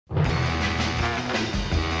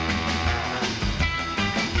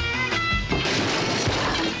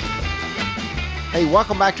Hey,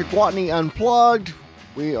 welcome back to Gwatney Unplugged.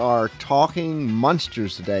 We are talking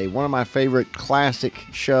Munsters today, one of my favorite classic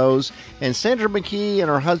shows. And Sandra McKee and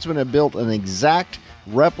her husband have built an exact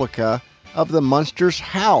replica of the Munsters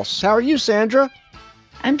House. How are you, Sandra?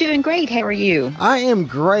 I'm doing great. How are you? I am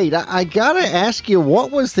great. I got to ask you,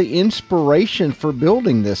 what was the inspiration for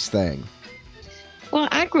building this thing? Well,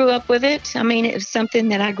 I grew up with it. I mean, it was something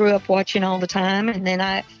that I grew up watching all the time. And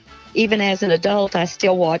then even as an adult, I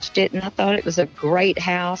still watched it. And I thought it was a great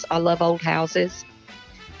house. I love old houses.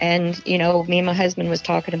 And, me and my husband was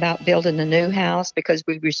talking about building a new house because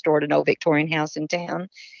we restored an old Victorian house in town.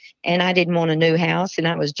 And I didn't want a new house. And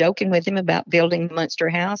I was joking with him about building the Munster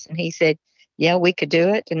house. And he said, yeah, we could do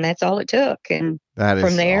it. And that's all it took. And that is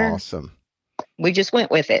from there, awesome. We just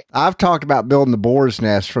went with it. I've talked about building the Boar's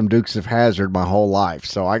Nest from Dukes of Hazzard my whole life.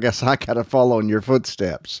 So I guess I got to follow in your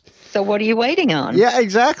footsteps. So what are you waiting on? Yeah,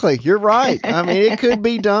 exactly. You're right. I mean, it could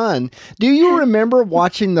be done. Do you remember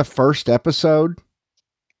watching the first episode?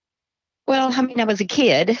 Well, I mean, I was a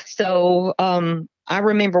kid, so I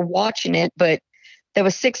remember watching it, but there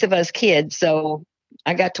was 6 of us kids, so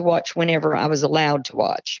I got to watch whenever I was allowed to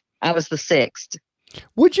watch. I was the 6th.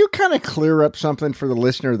 Would you kind of clear up something for the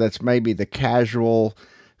listener that's maybe the casual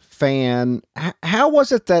fan? How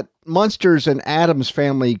was it that Munsters and Addams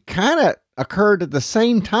Family kind of occurred at the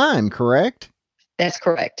same time, correct? That's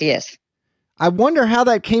correct, yes. I wonder how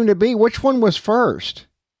that came to be. Which one was first?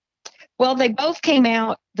 Well, they both came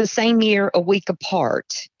out the same year, a week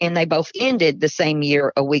apart, and they both ended the same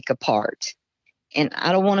year, a week apart. And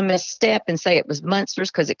I don't want to misstep and say it was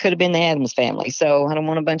Munsters because it could have been the Addams Family. So I don't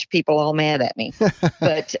want a bunch of people all mad at me.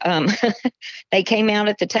 But they came out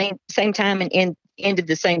at the same time and ended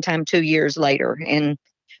the same time 2 years later. And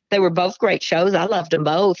they were both great shows. I loved them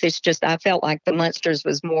both. It's just I felt like the Munsters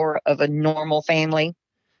was more of a normal family.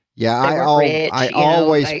 Yeah, I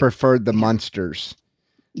always preferred the Munsters.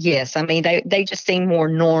 Yes, I mean, they just seem more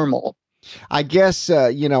normal. I guess,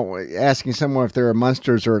 asking someone if they're a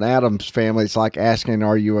Munsters or an Addams Family, it's like asking,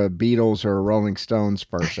 are you a Beatles or a Rolling Stones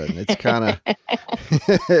person? It's kind of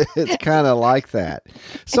it's kind of like that.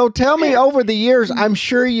 So tell me, over the years, I'm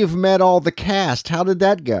sure you've met all the cast. How did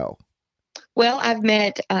that go? Well, I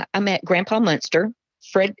met Grandpa Munster,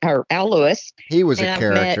 Al Lewis. He was a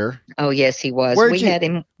character. Oh, yes, he was.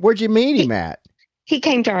 Where'd you meet him at? He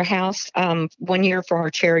came to our house one year for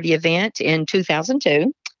our charity event in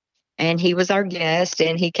 2002. And he was our guest,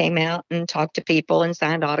 and he came out and talked to people and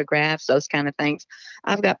signed autographs, those kind of things.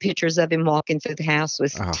 I've got pictures of him walking through the house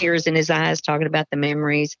with tears in his eyes, talking about the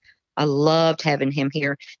memories. I loved having him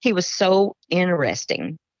here. He was so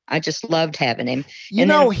interesting. I just loved having him.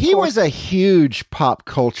 He was a huge pop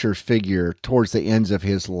culture figure towards the ends of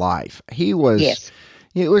his life. He was... Yes.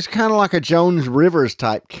 It was kind of like a Jones Rivers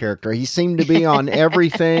type character. He seemed to be on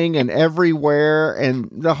everything and everywhere,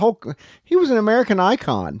 and he was an American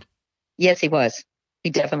icon. Yes, he was.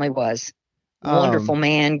 He definitely was. Wonderful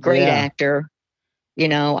man, great actor.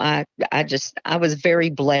 I was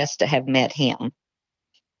very blessed to have met him.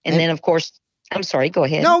 And then, of course, I'm sorry, go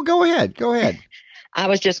ahead. No, go ahead. Go ahead. I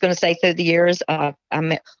was just going to say through the years, I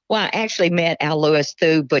actually met Al Lewis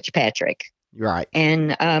through Butch Patrick. Right.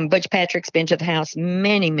 And Butch Patrick's been to the house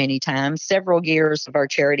many, many times, several years of our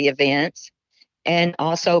charity events. And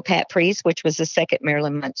also Pat Priest, which was the second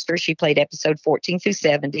Marilyn Munster. She played episode 14 through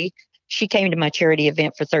 70. She came to my charity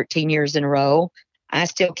event for 13 years in a row. I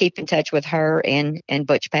still keep in touch with her and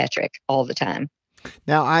Butch Patrick all the time.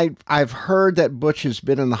 Now, I've heard that Butch has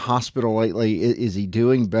been in the hospital lately. Is he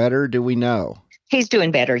doing better? Do we know? He's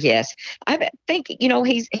doing better, yes. I think,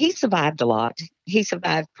 he's survived a lot. He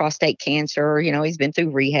survived prostate cancer. He's been through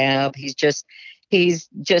rehab. He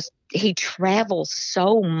travels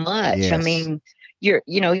so much. Yes. I mean, you're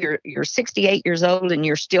 68 years old and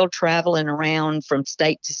you're still traveling around from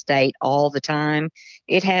state to state all the time.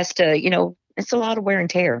 It has to, it's a lot of wear and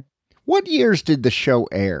tear. What years did the show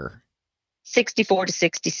air? 64 to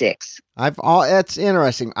 66. That's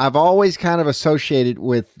interesting. I've always kind of associated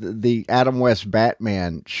with the Adam West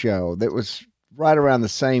Batman show that was right around the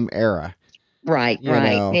same era. Right.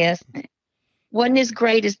 Yes. Wasn't as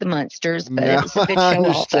great as the Munsters, but it was a good show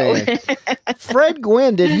also. Fred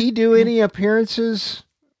Gwynn, did he do any appearances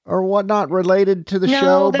or whatnot related to the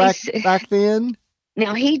show back then?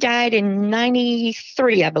 Now, he died in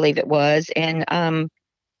 93, I believe it was, and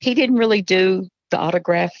he didn't really do the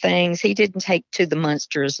autograph things. He didn't take to the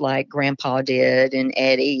Munsters like Grandpa did and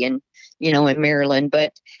Eddie and, and Marilyn,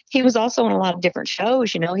 but he was also in a lot of different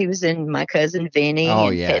shows. He was in My Cousin Vinny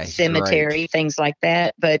and Pet Cemetery, great. Things like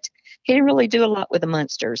that, but he didn't really do a lot with the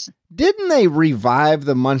Munsters. Didn't they revive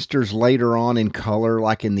the Munsters later on in color,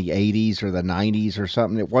 like in the 80s or the 90s or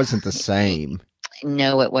something? It wasn't the same.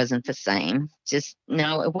 No, it wasn't the same. Just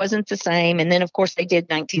no, it wasn't the same. And then, of course, they did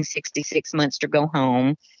 1966 Munster Go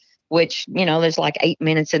Home, which, there's like 8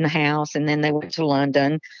 minutes in the house. And then they went to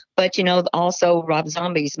London. But, also Rob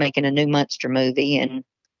Zombie's making a new Munster movie. And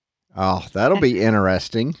oh, that'll be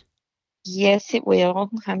interesting. yes, it will.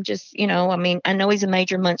 I'm just, I know he's a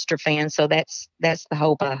major Munster fan. So that's the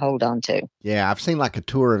hope I hold on to. Yeah, I've seen like a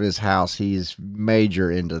tour of his house. He's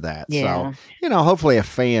major into that. Yeah. So, hopefully a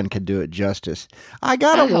fan could do it justice. I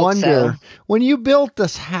got to wonder, when you built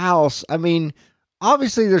this house, I mean,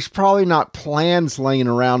 obviously there's probably not plans laying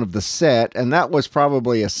around of the set, and that was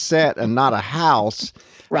probably a set and not a house.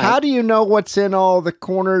 Right. How do you know what's in all the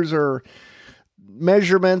corners or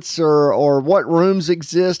measurements or what rooms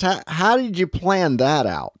exist? How did you plan that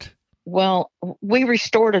out? Well, we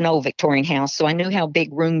restored an old Victorian house, so I knew how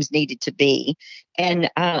big rooms needed to be. And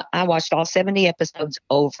I watched all 70 episodes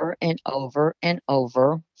over and over and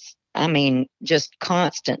over. I mean, just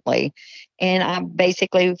constantly. And I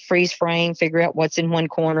basically freeze frame, figure out what's in one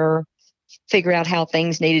corner, figure out how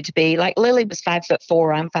things needed to be. Like Lily was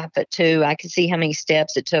 5'4", I'm 5'2". I could see how many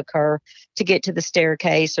steps it took her to get to the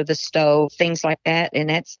staircase or the stove, things like that. And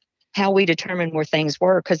that's how we determined where things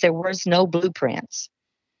were, because there was no blueprints.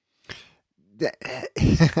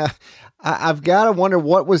 I've got to wonder,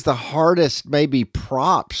 what was the hardest maybe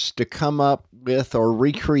props to come up with or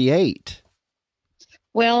recreate?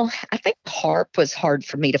 Well, I think the harp was hard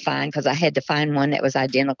for me to find, because I had to find one that was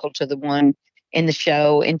identical to the one in the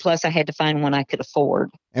show, and plus I had to find one I could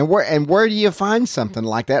afford. And where do you find something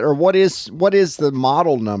like that, or what is the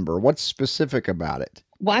model number? What's specific about it?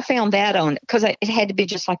 Well, I found that because it had to be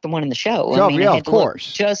just like the one in the show. Oh, yeah, it had of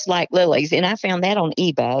course, just like Lily's, and I found that on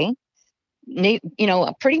eBay.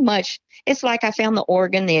 Pretty much, it's like I found the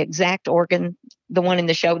organ, the exact organ, the one in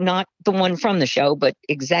the show, not the one from the show, but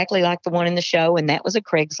exactly like the one in the show. And that was a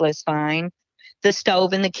Craigslist find. The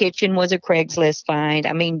stove in the kitchen was a Craigslist find.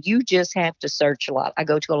 I mean, you just have to search a lot. I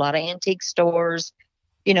go to a lot of antique stores,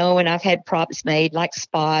 and I've had props made like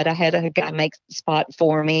Spot. I had a guy make Spot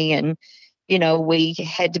for me. And, we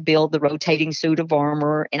had to build the rotating suit of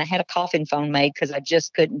armor. And I had a coffin phone made because I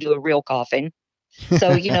just couldn't do a real coffin. So,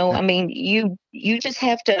 I mean, you just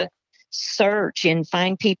have to search and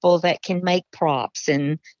find people that can make props.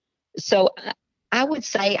 And so I would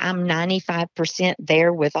say I'm 95%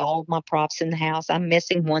 there with all my props in the house. I'm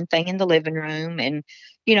missing one thing in the living room. And,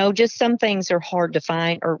 just some things are hard to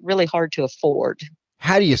find or really hard to afford.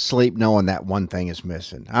 How do you sleep knowing that one thing is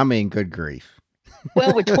missing? I mean, good grief.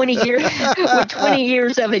 Well, with 20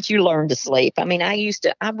 years of it, you learn to sleep. I mean, I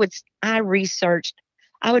researched.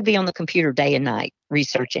 I would be on the computer day and night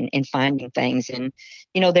researching and finding things. And,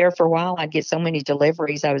 there for a while, I'd get so many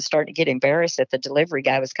deliveries. I was starting to get embarrassed that the delivery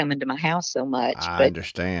guy was coming to my house so much. I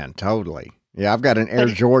understand. Totally. Yeah, I've got an Air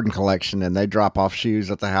Jordan collection, and they drop off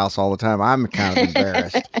shoes at the house all the time. I'm kind of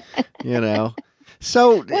embarrassed,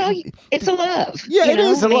 So, well, it's a love. Yeah, it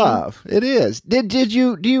is a love. It is. Do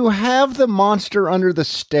you have the monster under the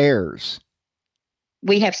stairs?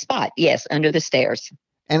 We have Spot, yes, under the stairs.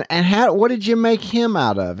 And what did you make him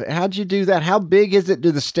out of? How'd you do that? How big is it?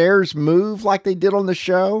 Do the stairs move like they did on the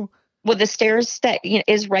show? Well, the stairs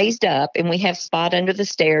is raised up, and we have Spot under the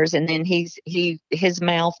stairs, and then his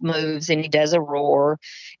mouth moves and he does a roar.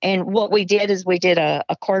 And what we did is we did a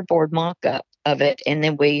cardboard mock-up of it, and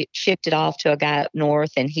then we shipped it off to a guy up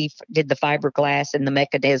north, and he did the fiberglass and the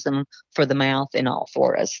mechanism for the mouth and all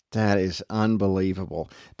for us. That is unbelievable.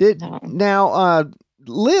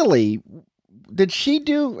 Lily, did she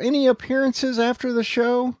do any appearances after the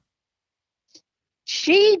show?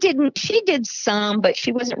 She didn't. She did some, but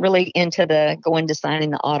she wasn't really into going to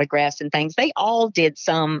signing the autographs and things. They all did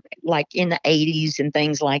some, like in the 80s and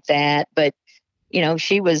things like that. But,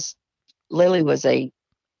 Lily was a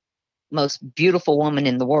most beautiful woman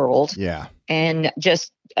in the world. Yeah. And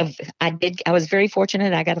I was very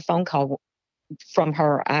fortunate. I got a phone call from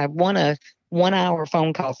her. I won a 1-hour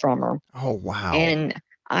phone call from her. Oh, wow. And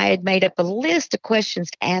I had made up a list of questions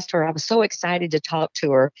to ask her. I was so excited to talk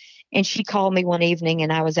to her. And she called me one evening,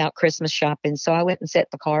 and I was out Christmas shopping. So I went and sat in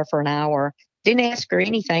the car for an hour. Didn't ask her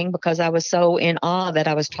anything because I was so in awe that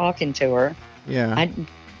I was talking to her. Yeah.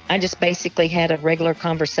 I just basically had a regular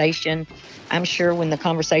conversation. I'm sure when the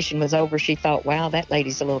conversation was over, she thought, wow, that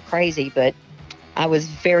lady's a little crazy. But I was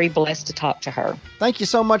very blessed to talk to her. Thank you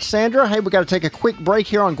so much, Sandra. Hey, we got to take a quick break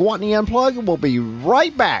here on Gwatney Unplugged. We'll be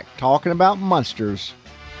right back talking about Munsters.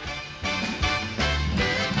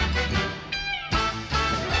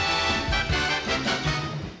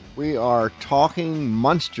 We are talking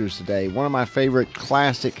Munsters today, one of my favorite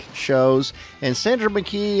classic shows. And Sandra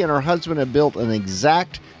McKee and her husband have built an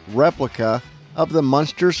exact replica of the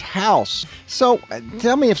Munsters House. So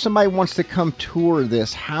tell me, if somebody wants to come tour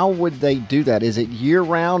this, how would they do that? Is it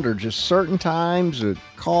year-round or just certain times? Or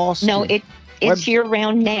cost? No, it's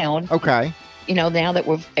year-round now. Okay. Now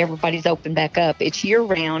that everybody's opened back up, it's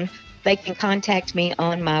year-round. They can contact me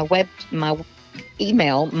on my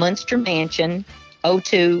email,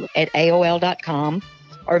 munstermansion02@aol.com,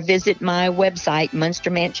 or visit my website,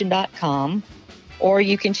 munstermansion.com, or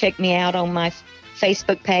you can check me out on my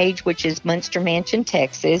Facebook page, which is Munster Mansion,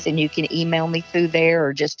 Texas, and you can email me through there,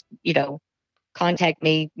 or just, contact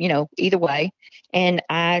me, either way. And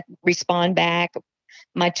I respond back.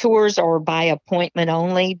 My tours are by appointment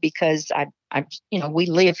only because we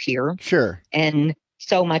live here. Sure. And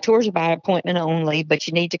so my tours are by appointment only, but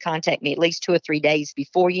you need to contact me at least 2 or 3 days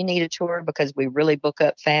before you need a tour, because we really book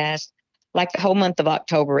up fast. Like the whole month of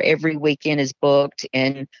October, every weekend is booked,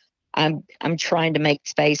 and I'm trying to make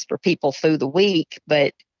space for people through the week,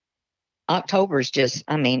 but October's just,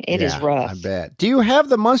 it is rough. I bet. Do you have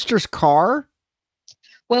the Munsters car?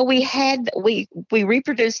 Well, we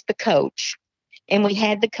reproduced the coach, and we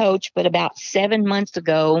had the coach, but about 7 months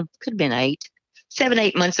ago, could have been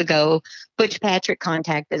 7-8 months ago, Butch Patrick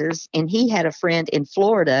contacted us, and he had a friend in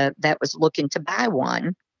Florida that was looking to buy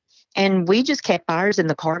one. And we just kept ours in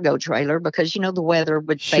the cargo trailer because, the weather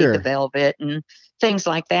would fade the velvet and things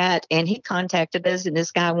like that. And he contacted us, and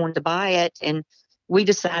this guy wanted to buy it. And we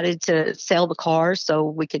decided to sell the car so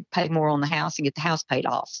we could pay more on the house and get the house paid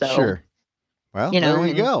off. So, sure. Well, there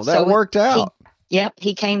you go. That worked out.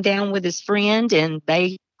 He came down with his friend, and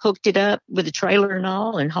they hooked it up with a trailer and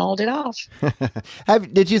all, and hauled it off.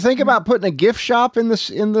 Did you think about putting a gift shop in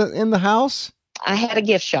the house? I had a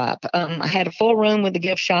gift shop. I had a full room with a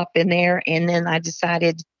gift shop in there, and then I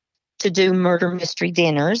decided to do murder mystery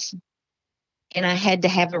dinners. And I had to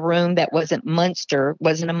have a room that wasn't a Munster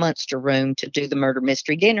room to do the murder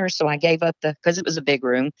mystery dinner. So I gave up because it was a big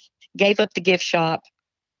room, gave up the gift shop,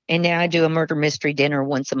 and now I do a murder mystery dinner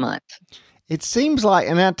once a month. It seems like,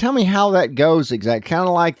 and now tell me how that goes exactly. Kind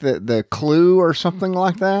of like the Clue or something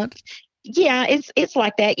like that? Yeah, it's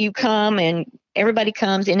like that. You come, and everybody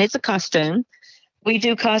comes, and it's a costume. We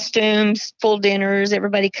do costumes, full dinners.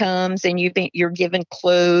 Everybody comes, and you're given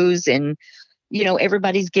clues, and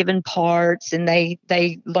everybody's given parts, and they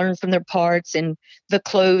learn from their parts and the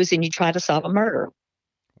clues, and you try to solve a murder.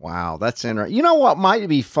 Wow, that's interesting. You know what might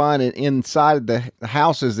be fun inside the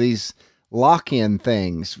house is these lock-in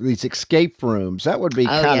things, these escape rooms. That would be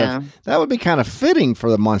kind of fitting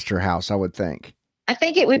for the Munster House, I would think. I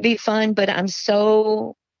think it would be fun, but I'm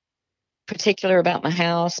so particular about my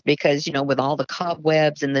house because, with all the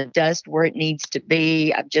cobwebs and the dust where it needs to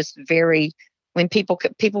be, I'm just when people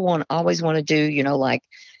always want to do, like,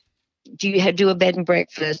 do you do a bed and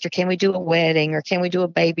breakfast, or can we do a wedding, or can we do a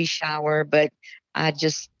baby shower? But I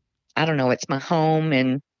don't know, it's my home,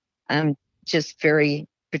 and I'm just very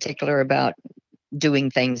particular about doing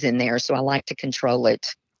things in there. So I like to control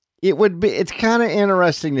it. It's kind of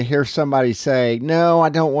interesting to hear somebody say, no, I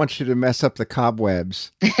don't want you to mess up the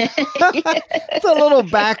cobwebs. It's a little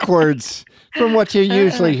backwards from what you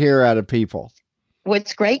usually hear out of people. Well,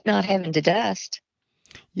 it's great not having to dust.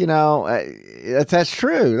 That's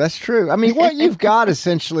true. That's true. I mean, what you've got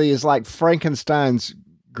essentially is like Frankenstein's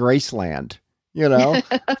Graceland,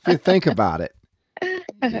 if you think about it.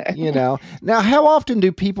 Now, how often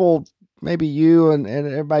do people, maybe you and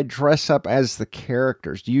everybody, dress up as the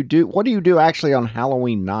characters? What do you do actually on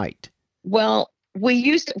Halloween night? Well,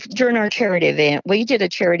 during our charity event, we did a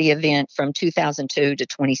charity event from 2002 to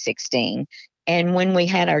 2016. And when we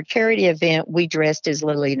had our charity event, we dressed as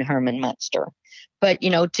Lily and Herman Munster. But,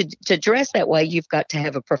 to dress that way, you've got to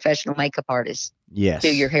have a professional makeup artist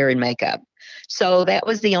do your hair and makeup. So that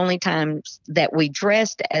was the only time that we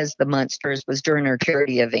dressed as the Munsters, was during our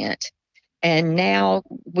charity event. And now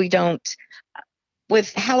we don't.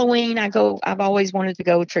 With Halloween, I've always wanted to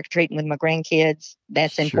go trick-or-treating with my grandkids.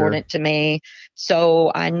 That's important to me.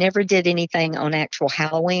 So I never did anything on actual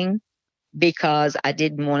Halloween because I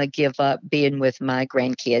didn't want to give up being with my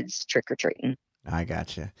grandkids trick-or-treating. I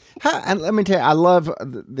gotcha. And let me tell you, I love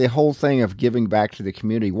the whole thing of giving back to the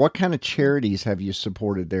community. What kind of charities have you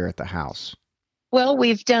supported there at the house? Well,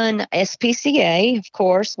 we've done SPCA, of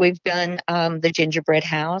course. We've done the Gingerbread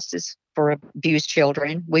House is for abused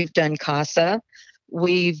children. We've done CASA.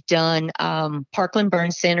 We've done Parkland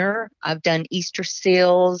Burn Center. I've done Easter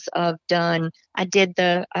Seals. I did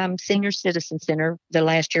the Senior Citizen Center the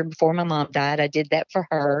last year before my mom died. I did that for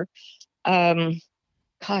her. Let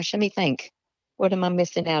me think. What am I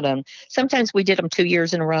missing out on? Sometimes we did them 2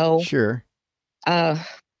 years in a row. Sure. I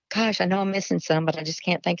know I'm missing some, but I just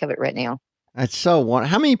can't think of it right now. That's how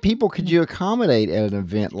many people could you accommodate at an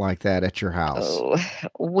event like that at your house? Oh,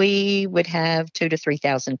 we would have 2 to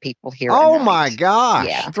 3,000 people here a Oh my night. gosh,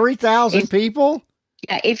 Yeah. 3,000 If people?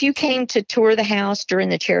 yeah, if you came to tour the house during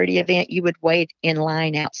the charity event, you would wait in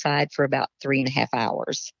line outside for about 3.5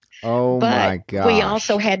 hours. Oh But my we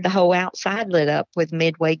also gosh. had the whole outside lit up with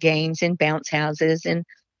midway games and bounce houses and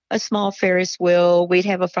a small Ferris wheel. We'd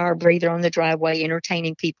have a fire breather on the driveway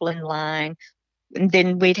entertaining people in line. And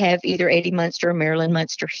then we'd have either Eddie Munster or Marilyn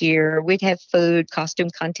Munster here. We'd have food, costume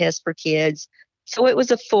contests for kids. So it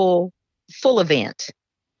was a full event.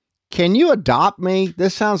 Can you adopt me?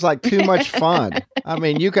 This sounds like too much fun. I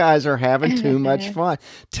mean, you guys are having too much fun.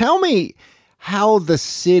 Tell me how the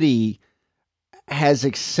city has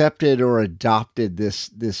accepted or adopted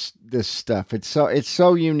this stuff. It's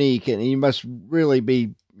so unique, and you must really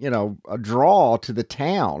be, a draw to the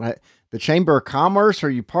town. The Chamber of Commerce, are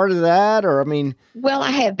you part of that? Or I mean, Well,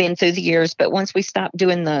 I have been through the years, but once we stopped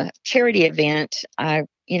doing the charity event, I,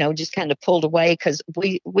 just kind of pulled away because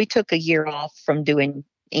we took a year off from doing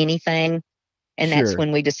anything. And that's sure.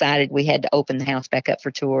 when we decided we had to open the house back up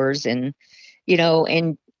for tours. And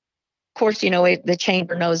of course, the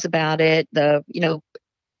chamber knows about it.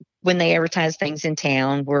 When they advertise things in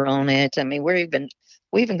town, we're on it. I mean, we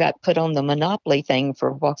even got put on the Monopoly thing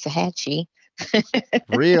for Waxahachie.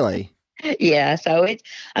 Really? Yeah. So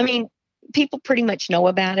I mean, people pretty much know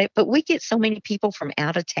about it, but we get so many people from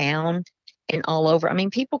out of town and all over. I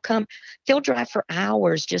mean, people they'll drive for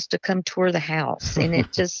hours just to come tour the house. And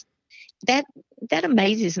it just, that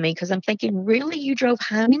amazes me because I'm thinking, really, you drove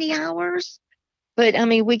how many hours? But I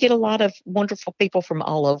mean, we get a lot of wonderful people from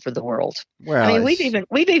all over the world. Well, I mean,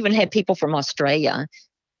 we've even had people from Australia.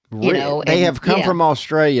 They have come from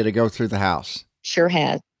Australia to go through the house. Sure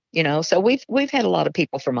has. So we've had a lot of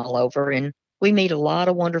people from all over, and we meet a lot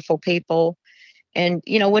of wonderful people. And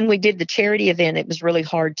when we did the charity event, it was really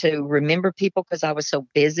hard to remember people because I was so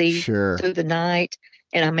busy Sure. through the night,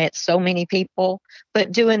 and I met so many people.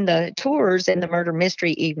 But doing the tours and the murder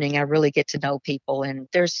mystery evening, I really get to know people, and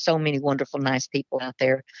there's so many wonderful, nice people out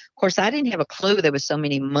there. Of course, I didn't have a clue there was so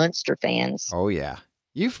many Munster fans. Oh yeah,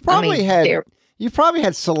 you've probably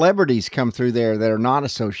had celebrities come through there that are not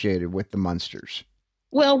associated with the Munsters.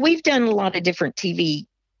 Well, we've done a lot of different TV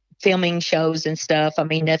filming shows and stuff. I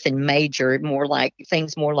mean, nothing major, more like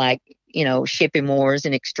Shipping Wars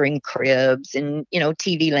and Extreme Cribs and,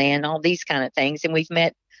 TV Land, all these kind of things. And we've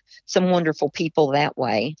met some wonderful people that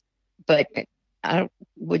way. But I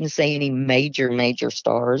wouldn't say any major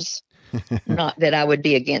stars. Not that I would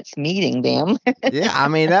be against meeting them. Yeah, I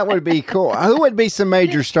mean, that would be cool. Who would be some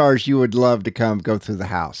major stars you would love to go through the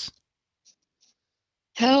house?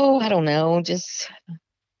 Oh, I don't know.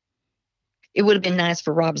 It would have been nice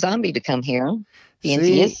for Rob Zombie to come here. Since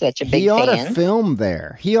he is such a big fan. He ought to film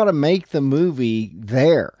there. He ought to make the movie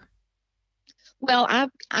there. Well,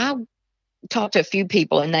 I talked to a few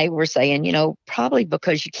people, and they were saying, probably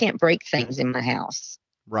because you can't break things in my house.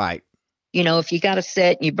 Right. If you got a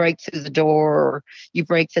set and you break through the door or you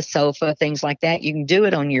break the sofa, things like that, you can do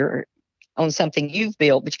it on something you've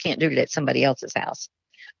built, but you can't do it at somebody else's house.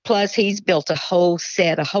 Plus, he's built a whole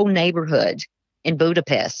neighborhood in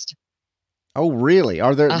Budapest. Oh, really?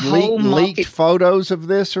 Are there leaked photos of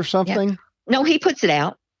this or something? Yeah. No, he puts it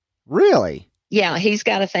out. Really? Yeah, he's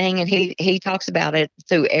got a thing, and he talks about it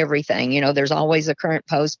through everything. There's always a current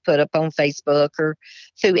post put up on Facebook or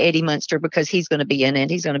through Eddie Munster because he's going to be in it.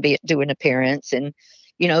 He's going to do an appearance. And,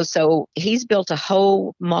 so he's built a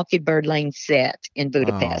whole Mockingbird Lane set in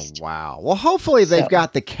Budapest. Oh, wow. Well, hopefully they've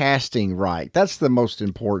got the casting right. That's the most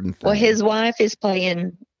important thing. Well, his wife is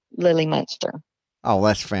playing Lily Munster. Oh,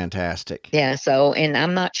 that's fantastic. Yeah. So, and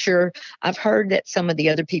I'm not sure. I've heard that some of the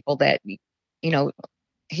other people that,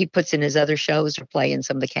 he puts in his other shows are playing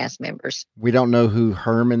some of the cast members. We don't know who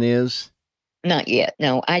Herman is? Not yet.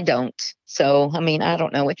 No, I don't. So, I mean, I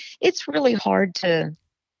don't know. It's really hard to.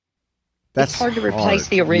 It's hard to replace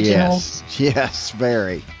the originals. Yes,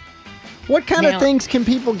 very. What kind of things can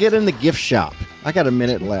people get in the gift shop? I got a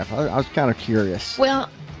minute left. I was kind of curious. Well,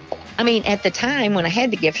 I mean, at the time when I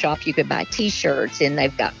had the gift shop, you could buy T-shirts, and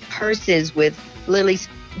they've got purses with lilies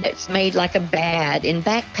that's made like a bat and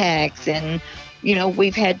backpacks, and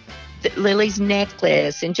we've had Lily's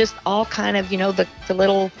necklace and just all kind of the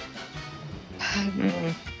little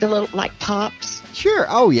like pops. Sure.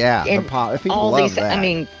 Oh yeah, and the pop. People all love these. that. I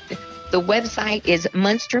mean, the website is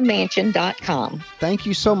munstermansion.com. Thank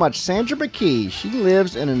you so much, Sandra McKee. She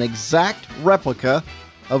lives in an exact replica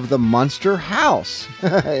of the Munsters House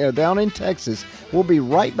down in Texas. We'll be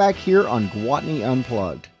right back here on Gwatney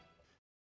Unplugged.